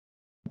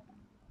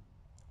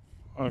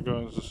Hi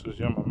guys, this is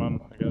Yama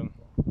again.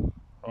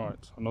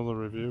 Right, another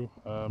review,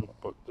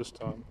 but this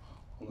time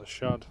on the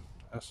Shad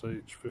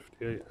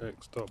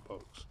Sh58x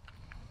topbox.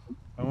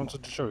 I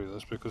wanted to show you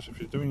this because if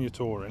you're doing your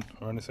touring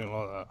or anything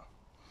like that,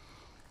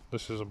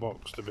 this is a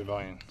box to be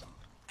buying.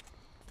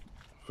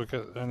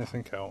 Forget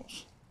anything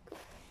else.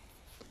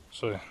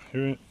 So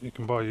you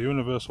can buy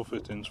universal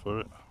fittings for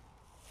it.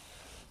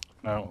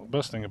 Now the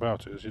best thing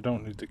about it is you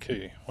don't need the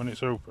key. When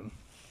it's open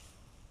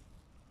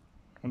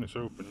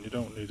you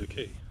don't need a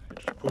key. You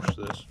just push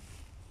this,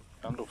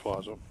 handle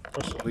flies up,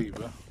 press the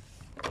lever,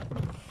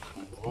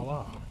 and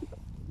voila.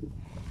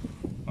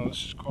 Now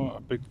this is quite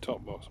a big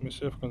top box. Let me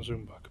see if I can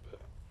zoom back a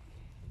bit.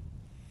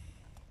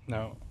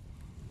 Now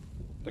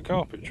the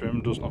carpet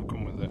trim does not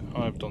come with it.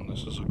 I've done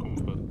this as a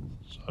comfort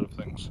side of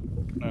things.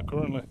 Now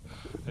currently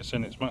it's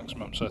in its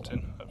maximum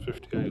setting at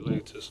 58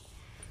 litres.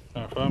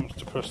 Now if I am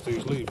to press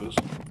these levers,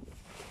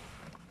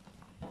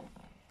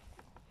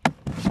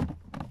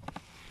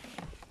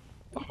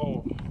 the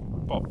whole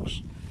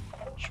box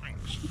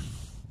shrinks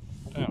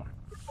down.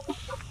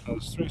 Now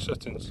there's three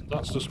settings.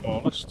 That's the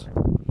smallest.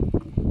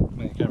 Then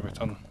you can have it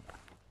on,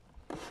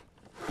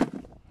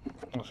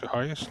 that's the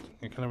highest.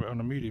 You can have it on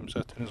a medium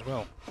setting as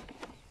well.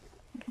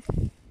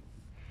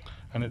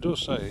 And it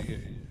does say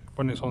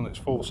when it's on its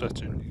full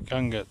setting you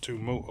can get 2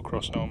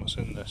 motocross helmets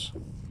in this.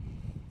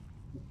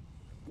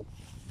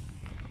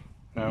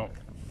 Now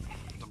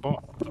the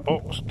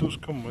box does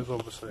come with,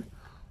 obviously,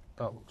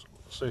 that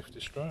safety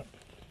strap,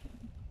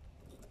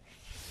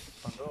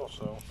 and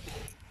also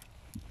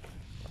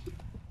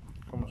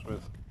comes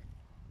with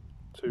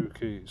 2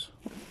 keys.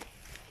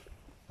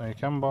 Now you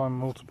can buy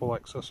multiple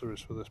accessories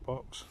for this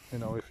box, you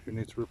know, if you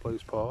need to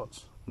replace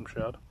parts from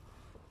Shad.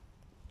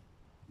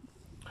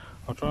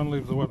 I'll try and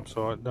leave the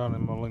website down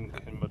in my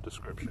link in my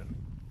description.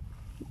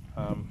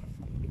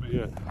 But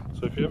yeah,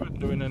 so if you're ever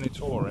doing any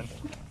touring,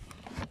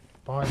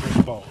 buy this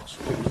box.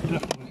 It's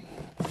definitely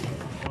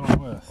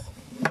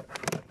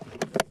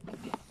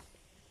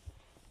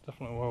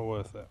well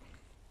worth it.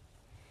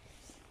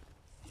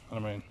 I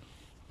mean,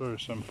 very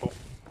simple.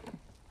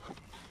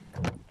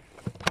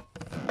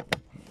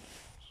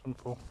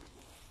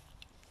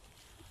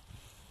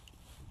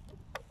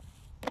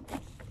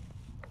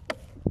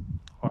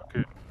 Lock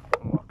it,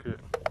 unlock it.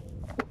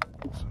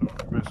 So you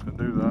basically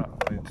do that,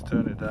 you need to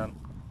turn it down.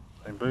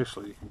 And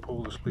basically you can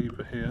pull this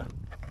lever here,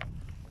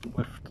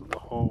 lift the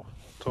whole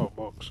top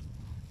box,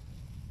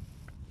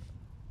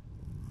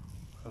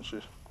 and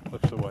just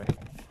lift away.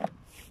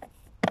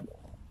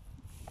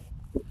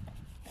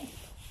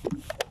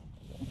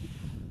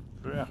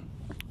 So yeah,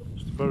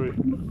 just a very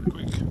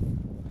quick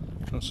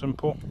and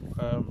simple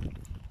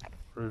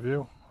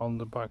review on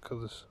the back of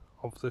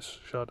this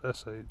Shad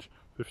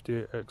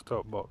Sh58x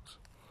top box.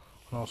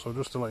 And also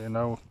just to let you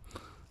know,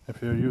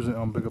 if you're using it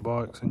on bigger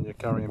bikes and you're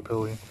carrying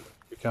pillion,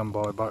 you can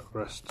buy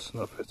backrests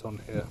that fit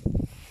on here.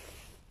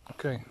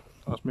 Okay,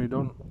 that's me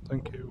done.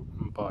 Thank you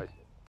and bye.